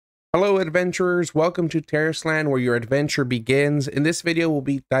adventurers, welcome to Tarisland, where your adventure begins. In this video, we'll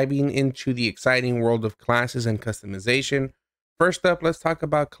be diving into the exciting world of classes and customization. First up, let's talk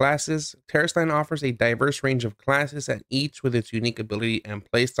about classes. Tarisland offers a diverse range of classes, and each with its unique ability and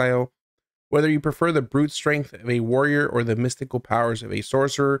playstyle. Whether you prefer the brute strength of a warrior or the mystical powers of a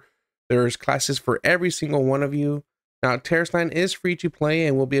sorcerer, there's classes for every single one of you. Now, Tarisland is free to play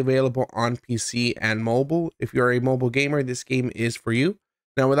and will be available on PC and mobile. If you're a mobile gamer, this game is for you.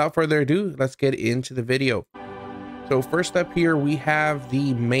 Now, without further ado, let's get into the video. So first up here, we have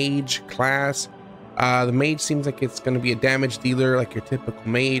the mage class. The mage seems like it's going to be a damage dealer like your typical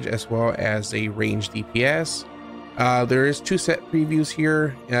mage, as well as a ranged DPS. There is two set previews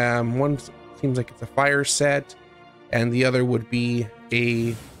here. One seems like it's a fire set, and the other would be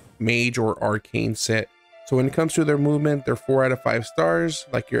a mage or arcane set. So when it comes to their movement, they're 4 out of 5 stars,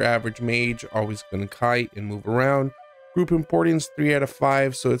 like your average mage, always going to kite and move around. Group importance 3 out of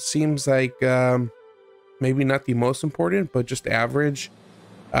 5, so it seems like maybe not the most important, but just average.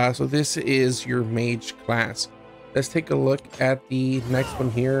 So this is your mage class. Let's take a look at the next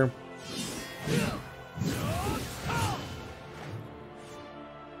one here.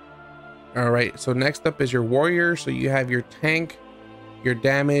 All right, so next up is your warrior. So you have your tank, your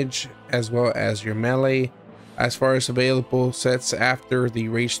damage, as well as your melee. As far as available sets after the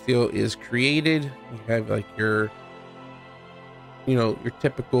rage steel is created, you have like your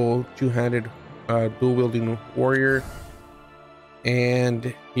typical two-handed dual wielding warrior.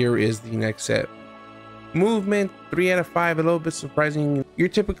 And here is the next set. Movement 3 out of 5, a little bit surprising. You're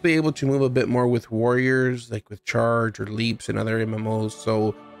typically able to move a bit more with warriors, like with charge or leaps and other MMOs,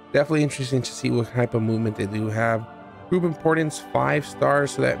 so definitely interesting to see what type of movement they do have. Group importance 5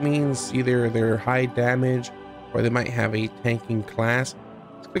 stars, so that means either they're high damage or they might have a tanking class.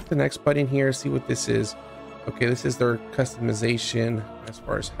 Let's click the next button here, see what this is. Okay, this is their customization as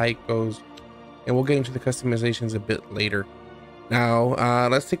far as height goes, and we'll get into the customizations a bit later. Now,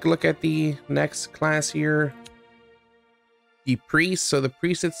 let's take a look at the next class here. The priest. So the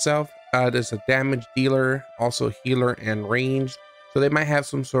priest itself is a damage dealer, also healer and ranged. So they might have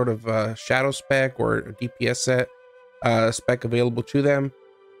some sort of shadow spec or a DPS set spec available to them.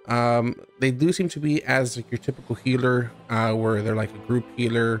 They do seem to be as like your typical healer, where they're like a group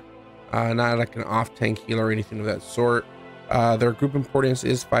healer, not like an off tank healer or anything of that sort. Their group importance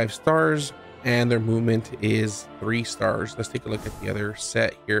is 5 stars, and their movement is 3 stars. Let's take a look at the other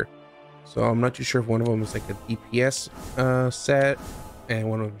set here. So I'm not too sure if one of them is like a DPS set and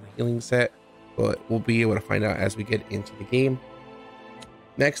one of them a healing set, but we'll be able to find out as we get into the game.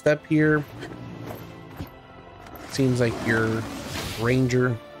 Next up here, seems like your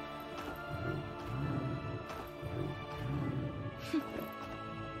ranger.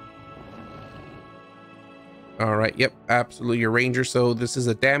 All right, yep, absolutely, your ranger. So this is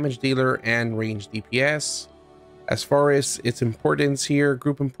a damage dealer and ranged DPS. As far as its importance here,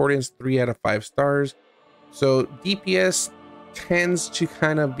 group importance 3 out of 5 stars. So DPS tends to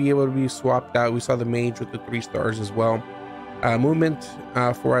kind of be able to be swapped out. We saw the mage with the 3 stars as well. Movement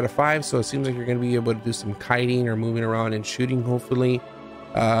 4 out of 5, so it seems like you're going to be able to do some kiting or moving around and shooting, hopefully.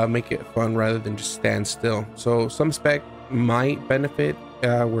 Make it fun rather than just stand still. So some spec might benefit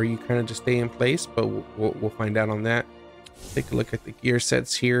where you kind of just stay in place, but we'll find out on that. Take a look at the gear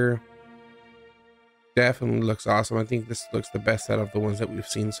sets here. Definitely looks awesome. I think this looks the best out of the ones that we've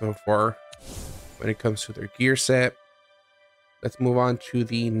seen so far when it comes to their gear set. Let's move on to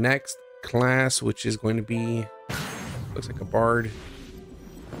the next class, which is going to be, looks like a bard.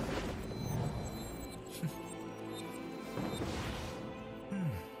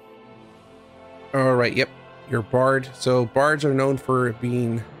 All right, yep, your bard. So bards are known for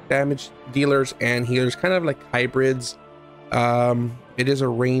being damage dealers and healers, kind of like hybrids. It is a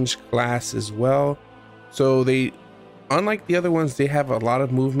ranged class as well. So they, unlike the other ones, they have a lot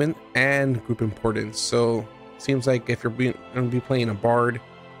of movement and group importance. So it seems like if you're going to be playing a bard,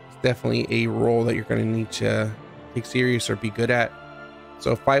 it's definitely a role that you're going to need to take serious or be good at.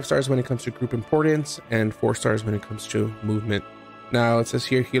 So 5 stars when it comes to group importance and 4 stars when it comes to movement. Now it says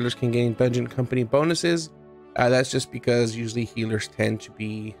here healers can gain dungeon company bonuses. That's just because usually healers tend to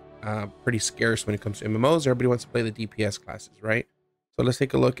be pretty scarce when it comes to MMOs. Everybody wants to play the DPS classes, right? So let's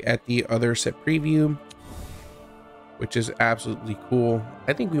take a look at the other set preview, which is absolutely cool.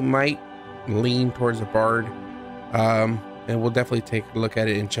 I think we might lean towards a bard, and we'll definitely take a look at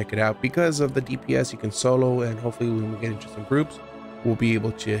it and check it out. Because of the DPS, you can solo, and hopefully when we get into some groups, we'll be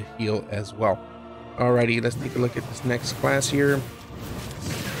able to heal as well. Alrighty, let's take a look at this next class here.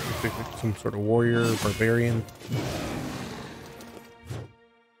 Some sort of warrior, barbarian.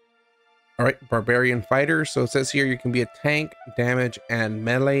 All right, barbarian fighter. So it says here you can be a tank, damage, and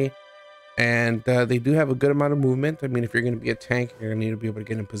melee. And they do have a good amount of movement. I mean, if you're going to be a tank, you're going to need to be able to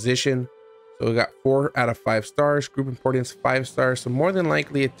get in position. So we got 4 out of 5 stars. Group importance 5 stars. So more than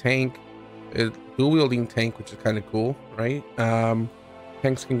likely a tank, a dual wielding tank, which is kind of cool, right?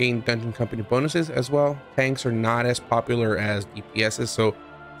 Tanks can gain dungeon company bonuses as well. Tanks are not as popular as DPSs, so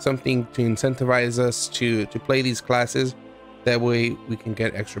something to incentivize us to play these classes. That way we can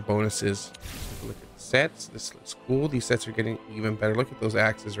get extra bonuses. Look at the sets. This looks cool. These sets are getting even better. Look at those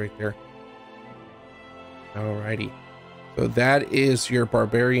axes right there. Alrighty, so that is your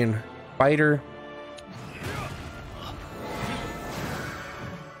barbarian fighter.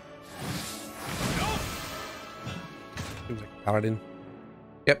 Seems like paladin.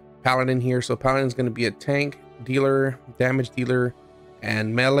 Yep, paladin here. So paladin's going to be a tank, dealer, damage dealer,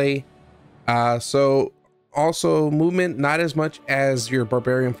 and melee. So also movement, not as much as your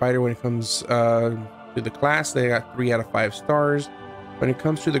barbarian fighter when it comes to the class. They got 3 out of 5 stars. When it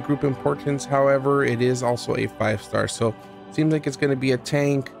comes to the group importance, however, it is also a 5-star. So it seems like it's going to be a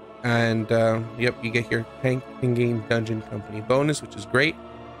tank. And yep, you get your tank can gain dungeon company bonus, which is great.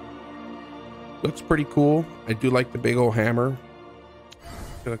 Looks pretty cool. I do like the big old hammer.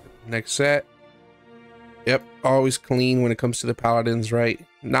 Look at the next set. Yep, always clean when it comes to the paladins, right?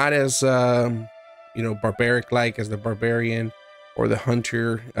 Not as you know, barbaric like as the barbarian or the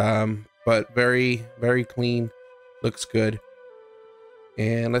hunter, but very, very clean. Looks good.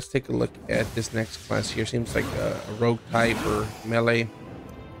 And let's take a look at this next class here. Seems like a rogue type or melee.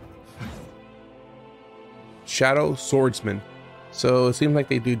 Shadow Swordsman. So it seems like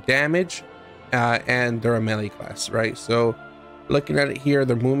they do damage and they're a melee class, right? So looking at it here,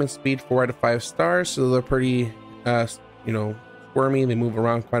 their movement speed 4 out of 5 stars. So they're pretty, you know, squirmy. They move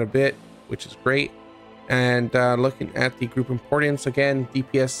around quite a bit, which is great. And looking at the group importance, again,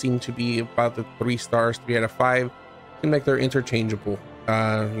 DPS seem to be about the 3 stars, 3 out of 5. Seem like they're interchangeable.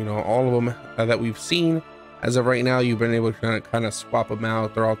 You know, all of them that we've seen as of right now, you've been able to kind of swap them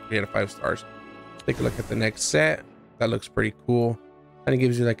out. They're all 3 out of 5 stars. Take a look at the next set. That looks pretty cool. Kind of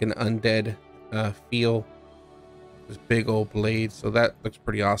gives you like an undead feel. This big old blade. So that looks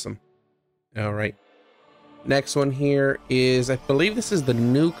pretty awesome. All right. Next one here is, I believe this is the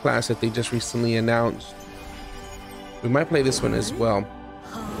new class that they just recently announced. We might play this one as well.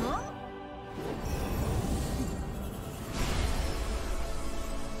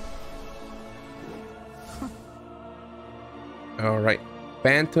 All right,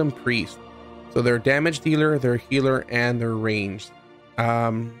 Phantom Priest. So they're damage dealer, they're healer, and they're ranged.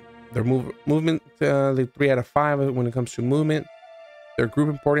 Their movement, they're 3 out of 5 when it comes to movement. Their group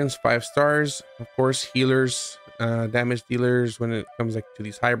importance 5 stars. Of course, healers, damage dealers when it comes like to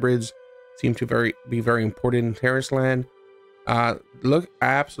these hybrids seem to be very important in Tarisland. Look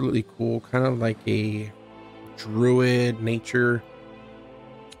absolutely cool, kind of like a druid nature.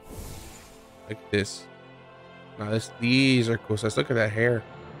 Like this. Now these are cool. So let's look at that hair.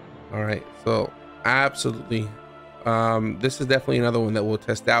 All right, so absolutely, this is definitely another one that we'll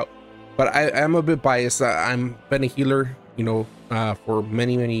test out. But I'm a bit biased. I'm been a healer, you know, for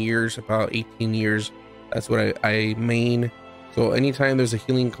many years, about 18 years. That's what I main. So anytime there's a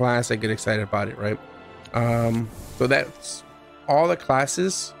healing class, I get excited about it, right? So that's all the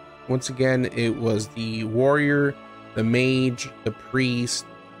classes. Once again, it was the warrior, the mage, the priest,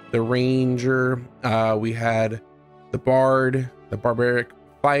 the ranger. We had the bard, the barbaric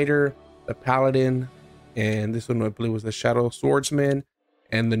fighter, the paladin, and this one I believe was the shadow swordsman,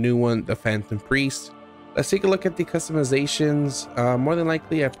 and the new one, the phantom priest. Let's take a look at the customizations. More than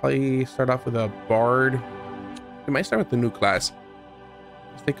likely I probably start off with a bard. I might start with the new class.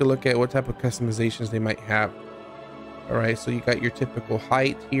 Let's take a look at what type of customizations they might have. All right, so you got your typical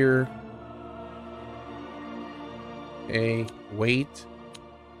height here. Okay, weight.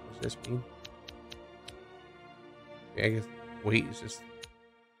 What does this mean? Okay, I guess weight is just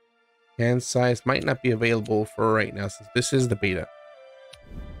hand size. Might not be available for right now since this is the beta.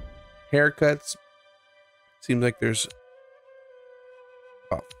 Haircuts. Seems like there's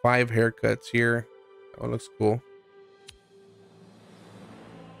about 5 haircuts here. That one looks cool.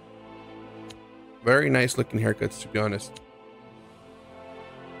 Very nice looking haircuts, to be honest.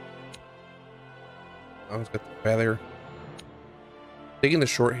 Oh, it's got the feather. Taking the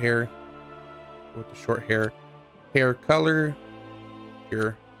short hair. With the short hair. Hair color.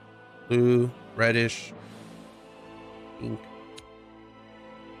 Here. Blue, reddish, pink.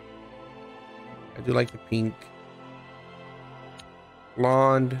 I do like the pink.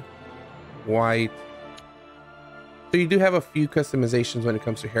 Blonde, white. So you do have a few customizations when it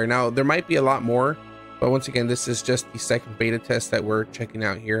comes to hair. Now, there might be a lot more, but once again, this is just the second beta test that we're checking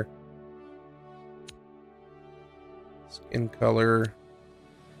out here. Skin color.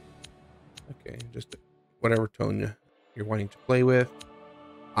 Okay, just whatever tone you're wanting to play with.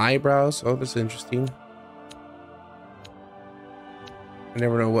 Eyebrows. Oh, this is interesting. I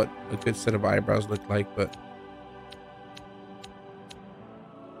never know what a good set of eyebrows look like, but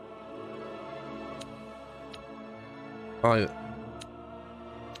probably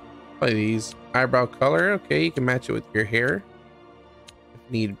these. Eyebrow color. Okay, you can match it with your hair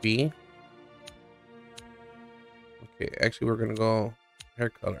if need be. Okay, actually we're gonna go hair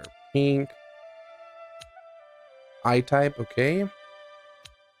color pink. Eye type. Okay,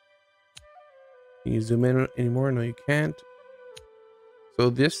 can you zoom in anymore? No, you can't. So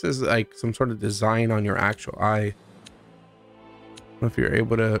this is like some sort of design on your actual eye. I don't know if you're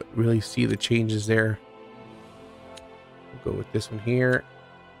able to really see the changes there. We'll go with this one here.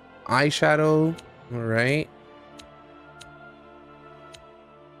 Eyeshadow. All right.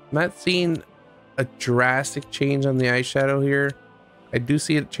 I'm not seeing a drastic change on the eyeshadow here. I do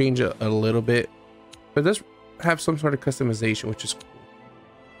see it change a little bit, but it does have some sort of customization, which is cool.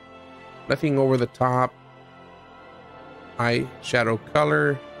 Nothing over the top. Eyeshadow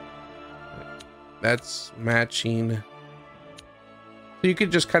color, that's matching. So you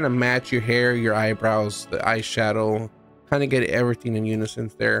could just kind of match your hair, your eyebrows, the eyeshadow, kind of get everything in unison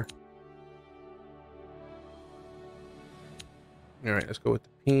there. All right, let's go with the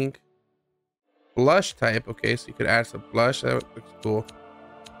pink. Blush type. Okay, so you could add some blush. That looks cool.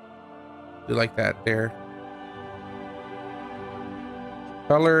 Do like that there.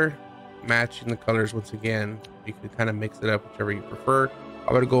 Color, matching the colors once again. You can kind of mix it up whichever you prefer.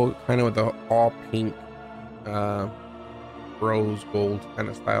 I'm gonna go kind of with the all pink, rose gold kind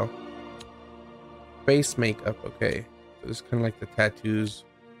of style. Face makeup. Okay, so this is kind of like the tattoos.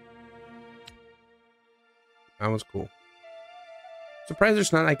 That was cool. Surprised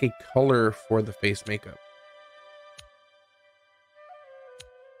there's not like a color for the face makeup.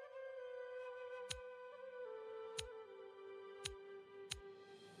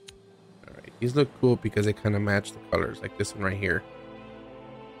 All right, these look cool because they kind of match the colors, like this one right here.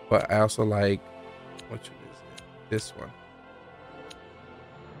 But I also like, which one is it? This one.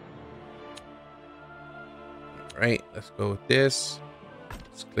 All right, let's go with this.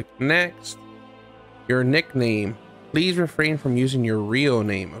 Let's click next. Your nickname. Please refrain from using your real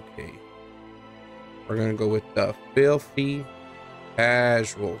name. Okay. We're gonna go with the Filthy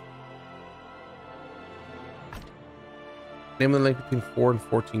Casual. Name the length between 4 and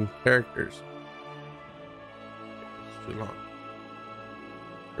 14 characters. It's too long.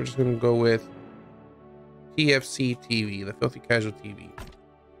 We're just gonna go with TFC TV, the Filthy Casual TV.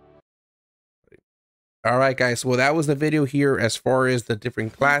 All right, guys. Well, that was the video here as far as the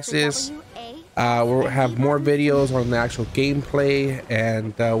different classes. We'll have more videos on the actual gameplay,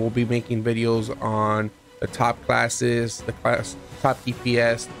 and we'll be making videos on the top classes, the top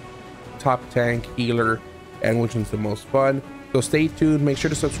DPS, top tank, healer, and which one's the most fun. So stay tuned. Make sure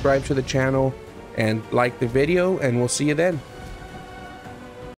to subscribe to the channel and like the video, and we'll see you then.